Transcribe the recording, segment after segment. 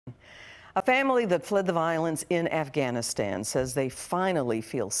A family that fled the violence in Afghanistan says they finally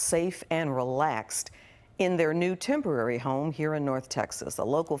feel safe and relaxed in their new temporary home here in North Texas. A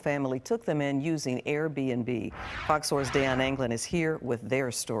local family took them in using Airbnb. Fox 4's Dion Anglin is here with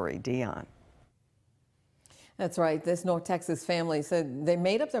their story. Dion. That's right. This North Texas family said they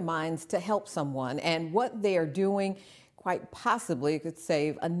made up their minds to help someone, and what they are doing quite possibly could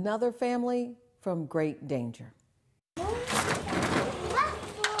save another family from great danger.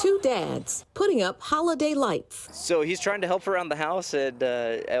 Two dads putting up holiday lights. So he's trying to help around the house, and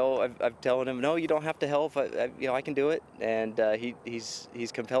I'm telling him, no, you don't have to help. I can do it, and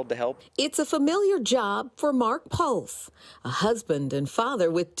he's compelled to help. It's a familiar job for Mark Pulse, a husband and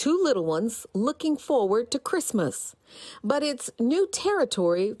father with two little ones looking forward to Christmas. But it's new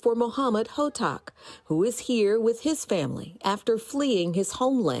territory for Mohammed Hotak, who is here with his family after fleeing his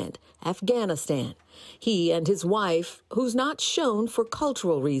homeland, Afghanistan. He and his wife, who's not shown for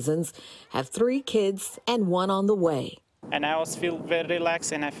cultural reasons, have 3 kids and one on the way. And I always feel very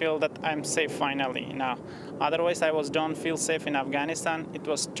relaxed, and I feel that I'm safe finally now. Otherwise, don't feel safe in Afghanistan. It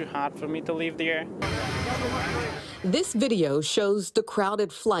was too hard for me to live there. This video shows the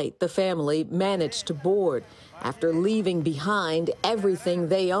crowded flight the family managed to board after leaving behind everything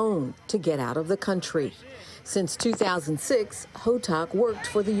they own to get out of the country. Since 2006, Hotak worked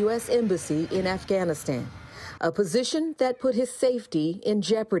for the U.S. Embassy in Afghanistan, a position that put his safety in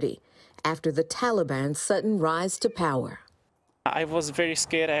jeopardy after the Taliban's sudden rise to power. I was very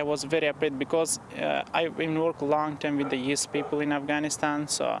scared. I was very afraid because I've been working a long time with the U.S. people in Afghanistan,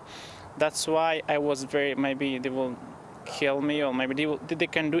 so that's why I was maybe they will kill me, or maybe they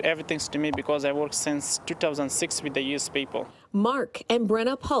can do everything to me because I worked since 2006 with the U.S. people. Mark and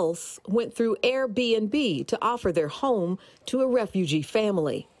Brenna Pulse went through Airbnb to offer their home to a refugee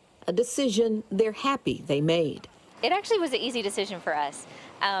family, a decision they're happy they made. It actually was an easy decision for us.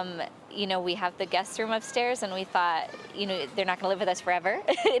 We have the guest room upstairs, and we thought, they're not going to live with us forever.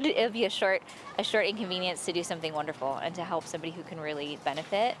 It'll be a short inconvenience to do something wonderful and to help somebody who can really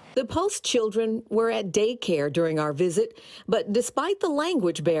benefit. The Pulse children were at daycare during our visit, but despite the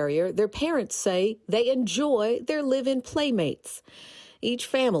language barrier, their parents say they enjoy their live-in playmates. Each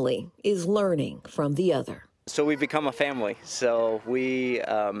family is learning from the other. So we've become a family. So we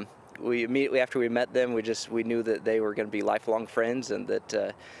immediately after we met them, we knew that they were going to be lifelong friends, and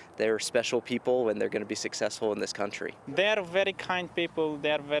that they're special people and they're going to be successful in this country. They are very kind people. They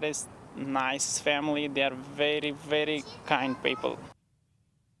are very nice family. They are very, very kind people.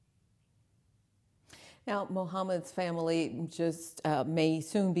 Now, Mohammed's family just may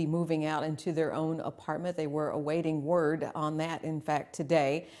soon be moving out into their own apartment. They were awaiting word on that, in fact,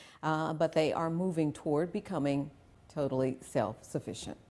 today, but they are moving toward becoming totally self-sufficient.